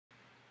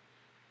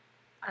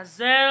I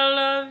said I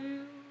love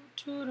you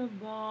to the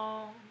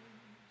bones.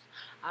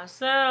 I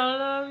said I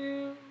love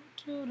you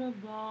to the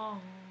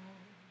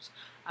bones.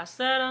 I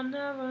said I'll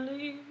never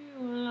leave you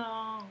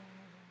alone.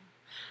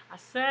 I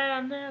said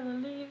I'll never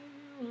leave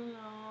you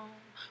alone.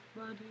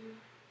 But you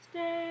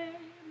stay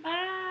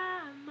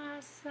by my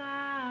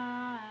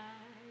side.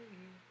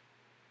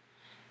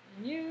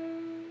 And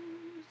you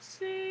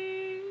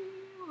see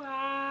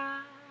why.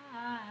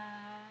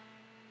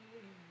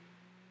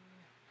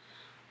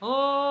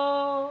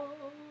 Oh,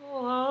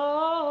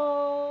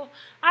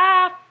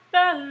 I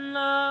fell in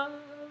love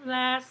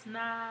last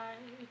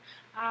night.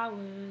 I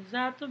was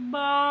at the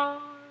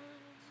bar.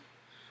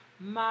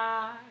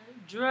 My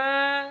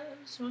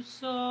dress was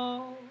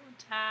so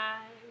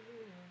tight.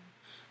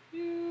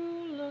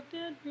 You looked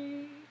at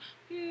me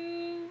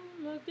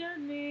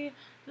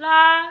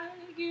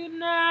like you'd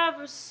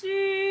never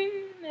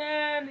seen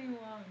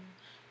anyone.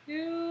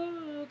 You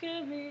look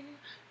at me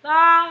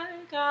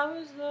like I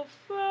was the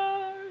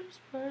first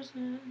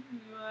person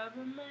you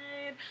ever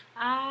made.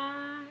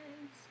 I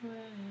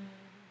swear.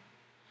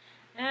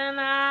 And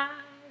I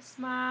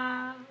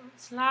smiled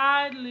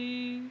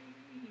slightly,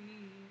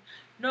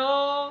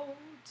 no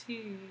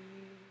tears.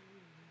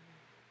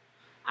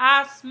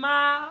 I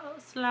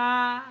smiled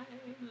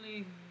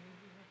slightly,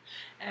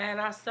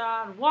 and I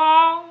started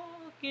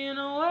walking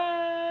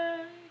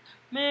away,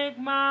 make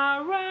my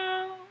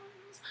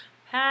rounds,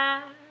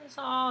 pass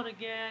all the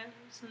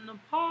guests in the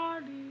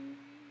party.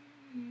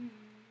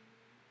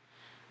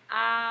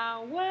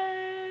 I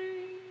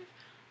wave,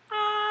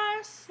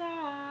 I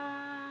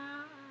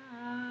sigh,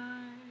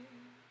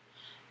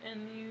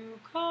 and you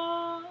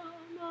come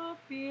up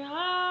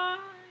behind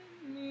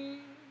me.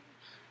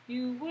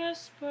 You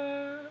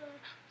whisper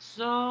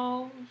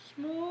so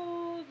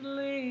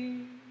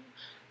smoothly,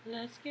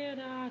 let's get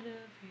out of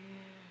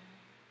here.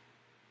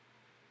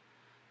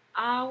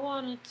 I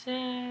wanna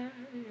tear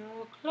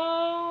your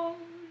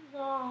clothes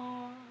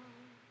off,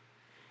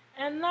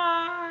 and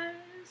I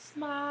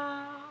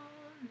smile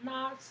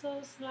not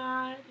so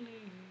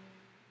slightly.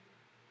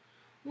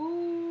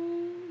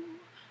 Ooh,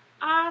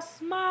 I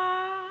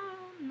smile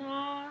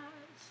not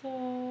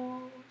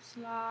so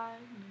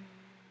slightly.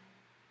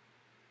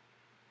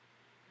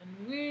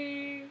 And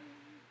we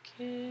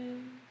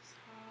kiss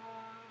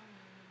hard.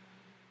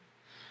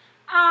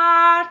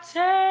 I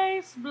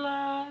taste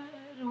blood